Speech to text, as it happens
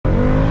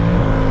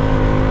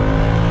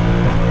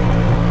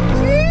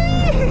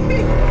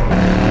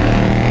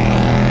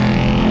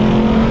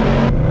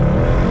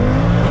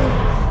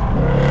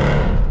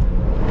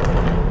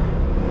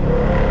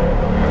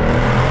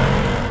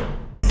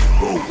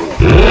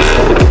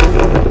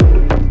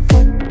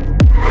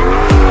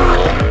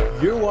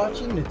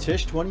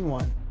Tish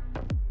 21.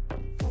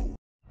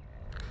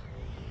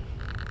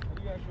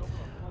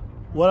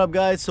 What up,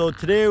 guys? So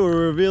today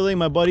we're revealing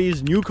my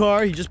buddy's new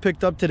car he just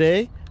picked up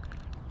today.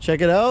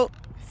 Check it out.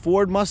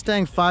 Ford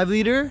Mustang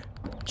 5-liter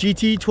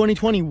GT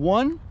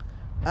 2021.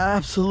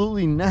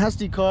 Absolutely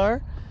nasty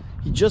car.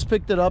 He just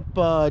picked it up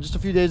just a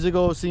few days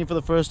ago, seeing it for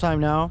the first time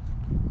now.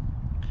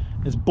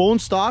 It's bone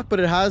stock,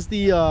 but it has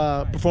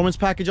the performance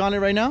package on it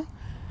right now,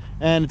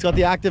 and it's got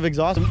the active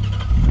exhaust.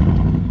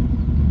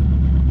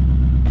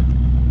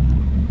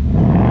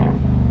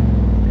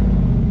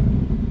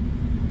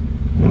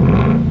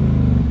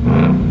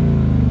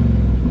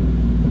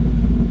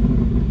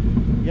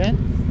 Again,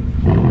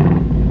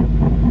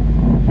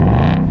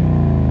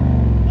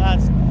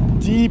 that's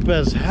deep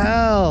as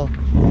hell.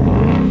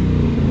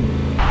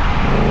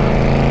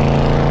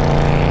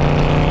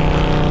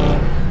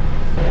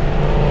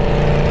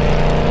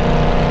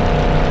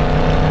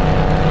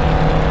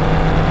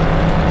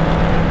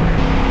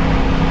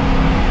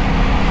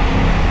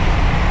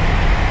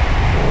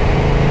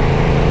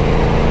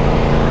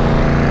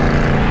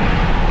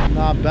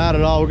 Bad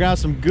at all. We're gonna have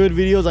some good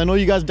videos. I know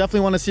you guys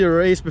definitely want to see a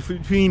race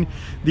between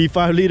the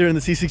 5-liter and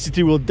the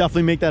C63. We'll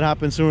definitely make that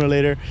happen sooner or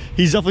later.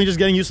 He's definitely just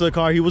getting used to the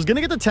car. He was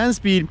gonna get the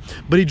 10-speed,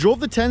 but he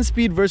drove the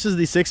 10-speed versus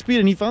the 6-speed,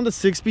 and he found the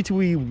 6-speed to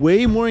be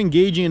way more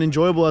engaging and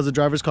enjoyable as a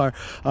driver's car.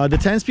 The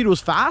 10-speed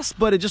was fast,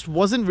 but it just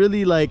wasn't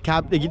really like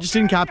it just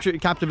didn't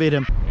captivate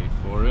him. Wait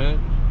for it.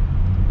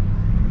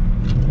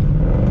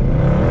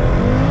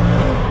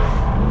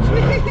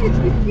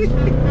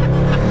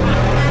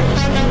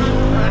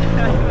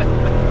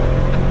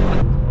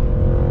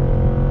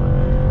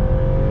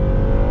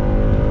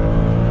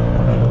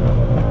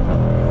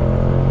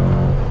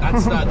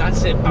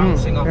 That's it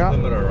bouncing off the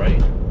limiter,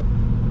 right?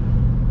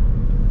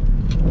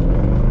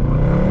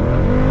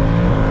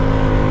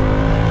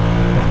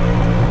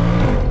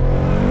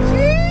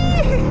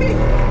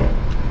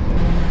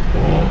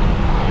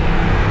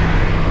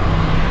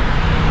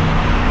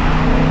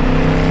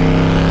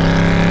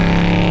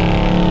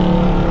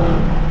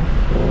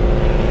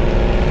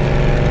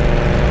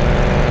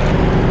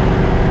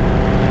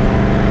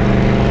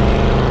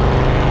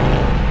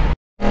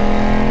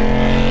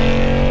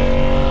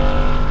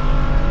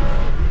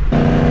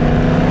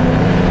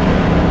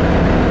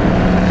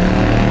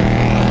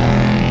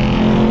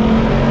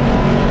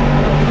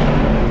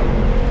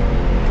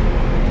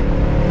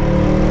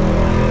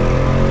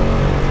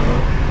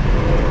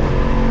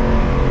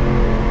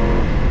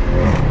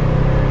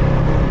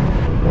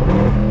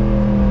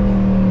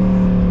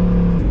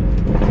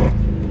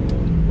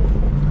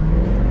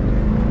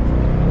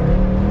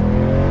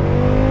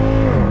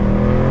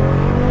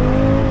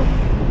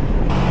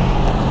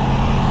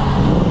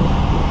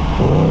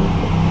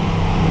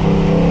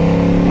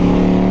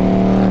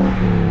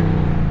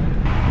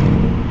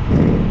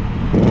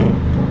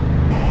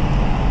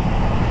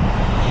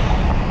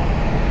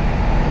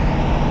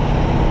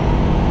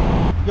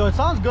 Yo, it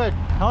sounds good.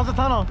 How was the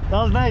tunnel?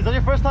 That was nice. Was that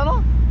your first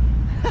tunnel?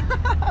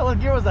 What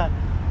gear was that?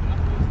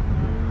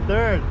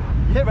 Third.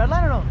 You hit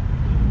redline or no?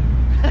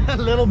 A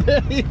little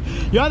bit.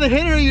 You either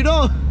hit it or you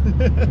don't.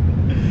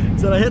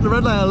 So I hit the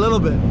red line a little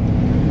bit.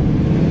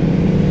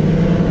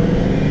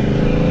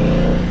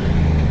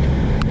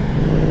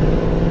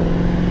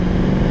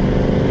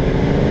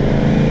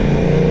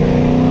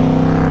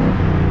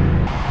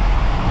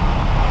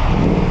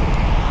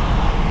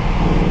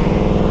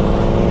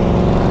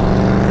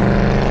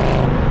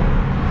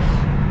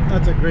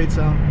 That's a great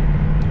sound.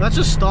 That's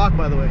just stock,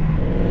 by the way.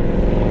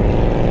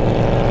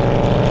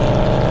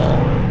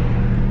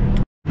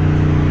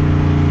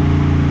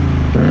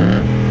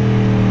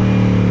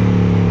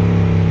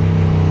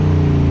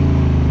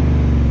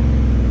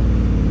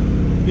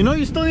 You know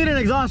you still need an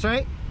exhaust,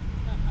 right?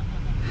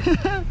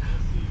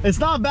 It's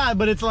not bad,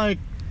 but it's like,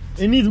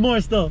 it needs more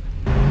still.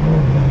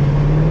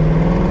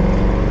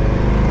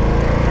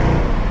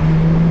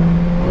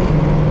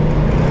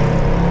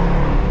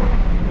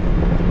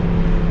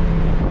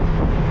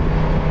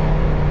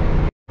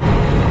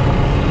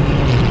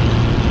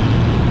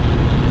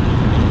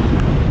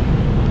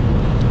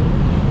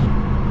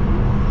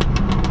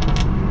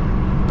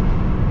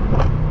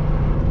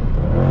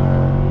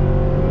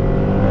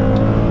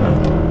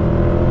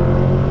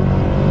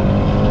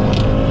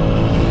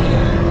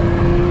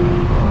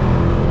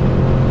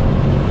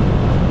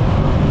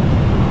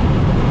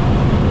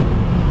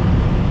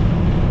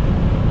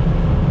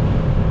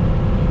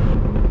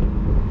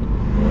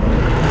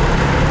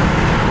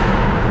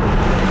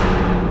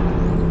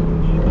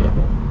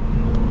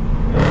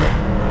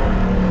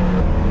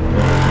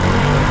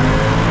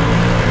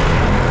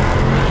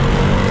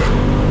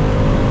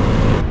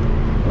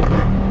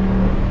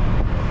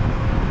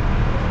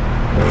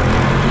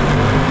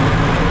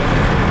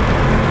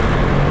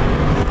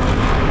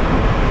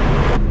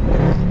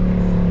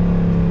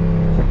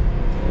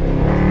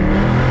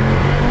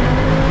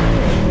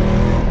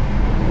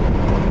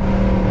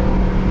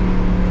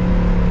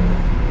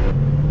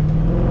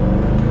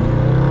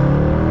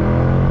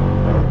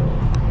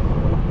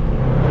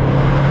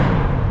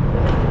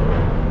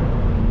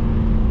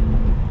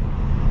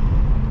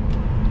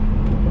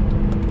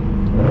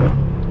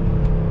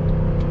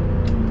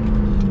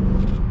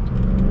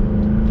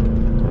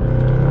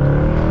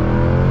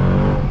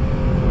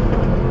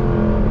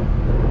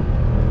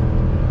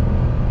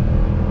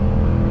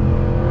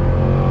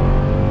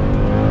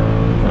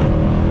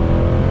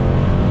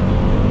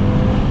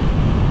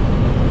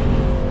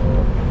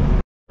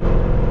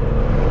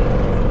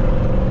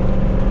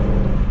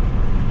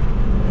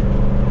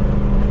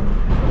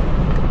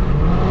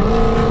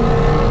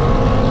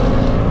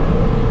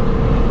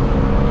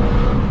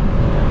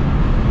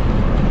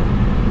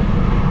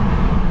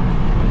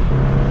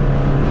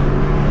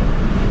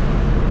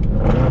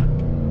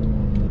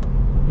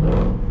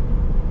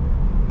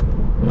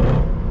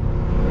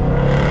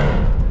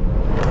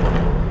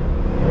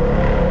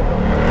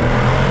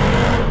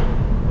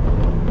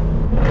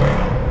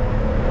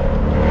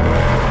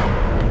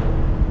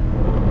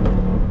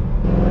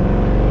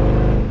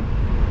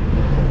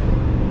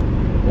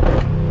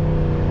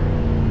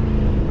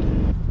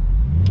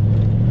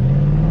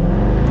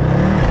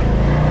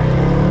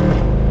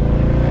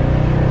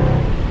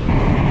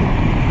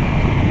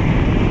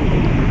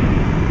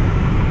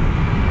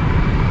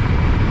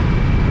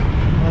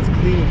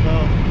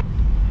 hell.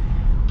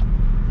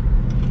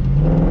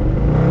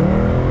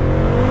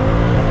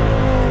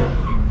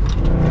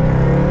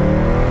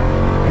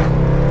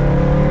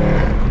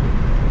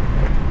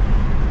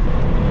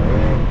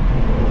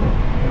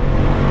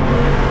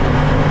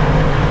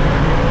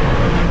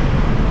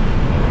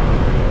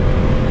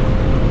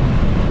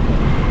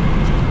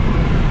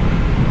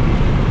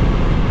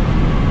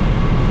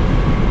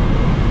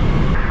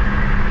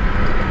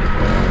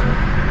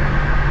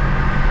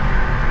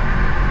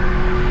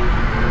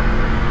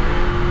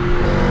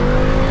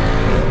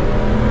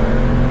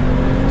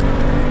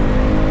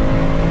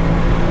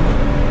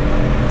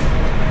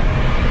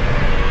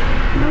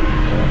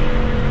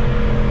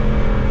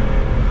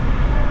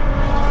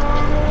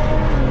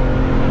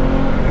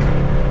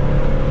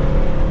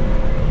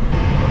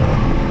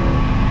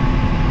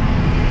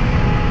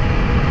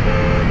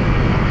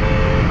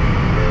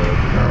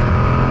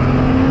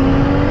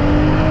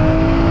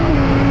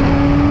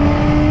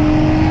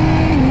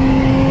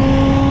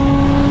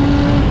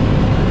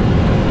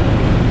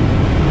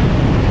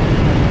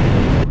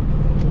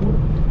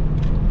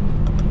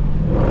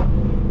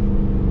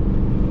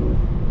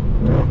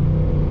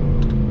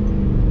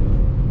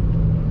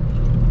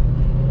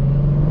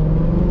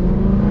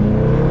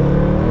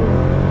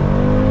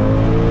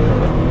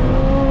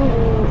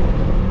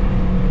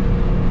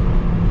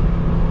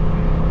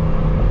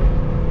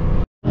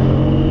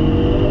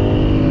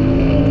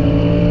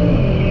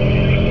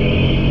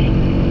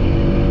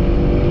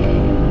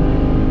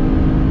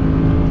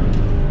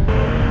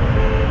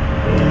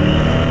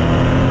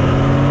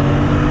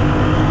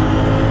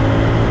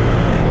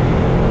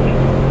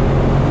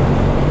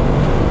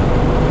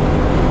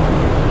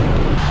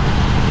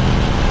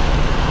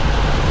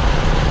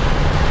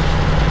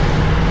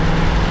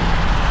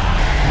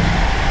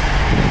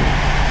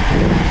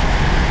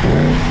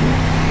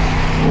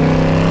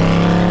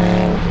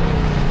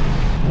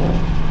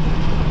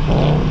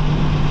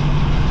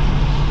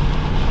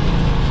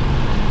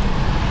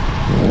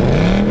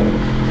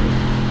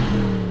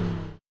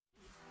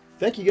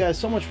 Thank you guys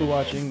so much for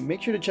watching.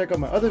 Make sure to check out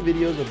my other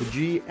videos of the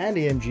G and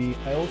AMG.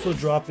 I also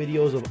drop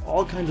videos of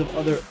all kinds of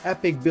other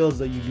epic builds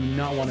that you do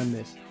not want to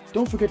miss.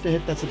 Don't forget to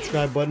hit that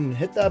subscribe button and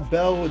hit that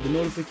bell with the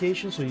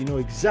notification so you know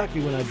exactly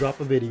when I drop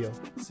a video.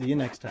 See you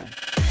next time.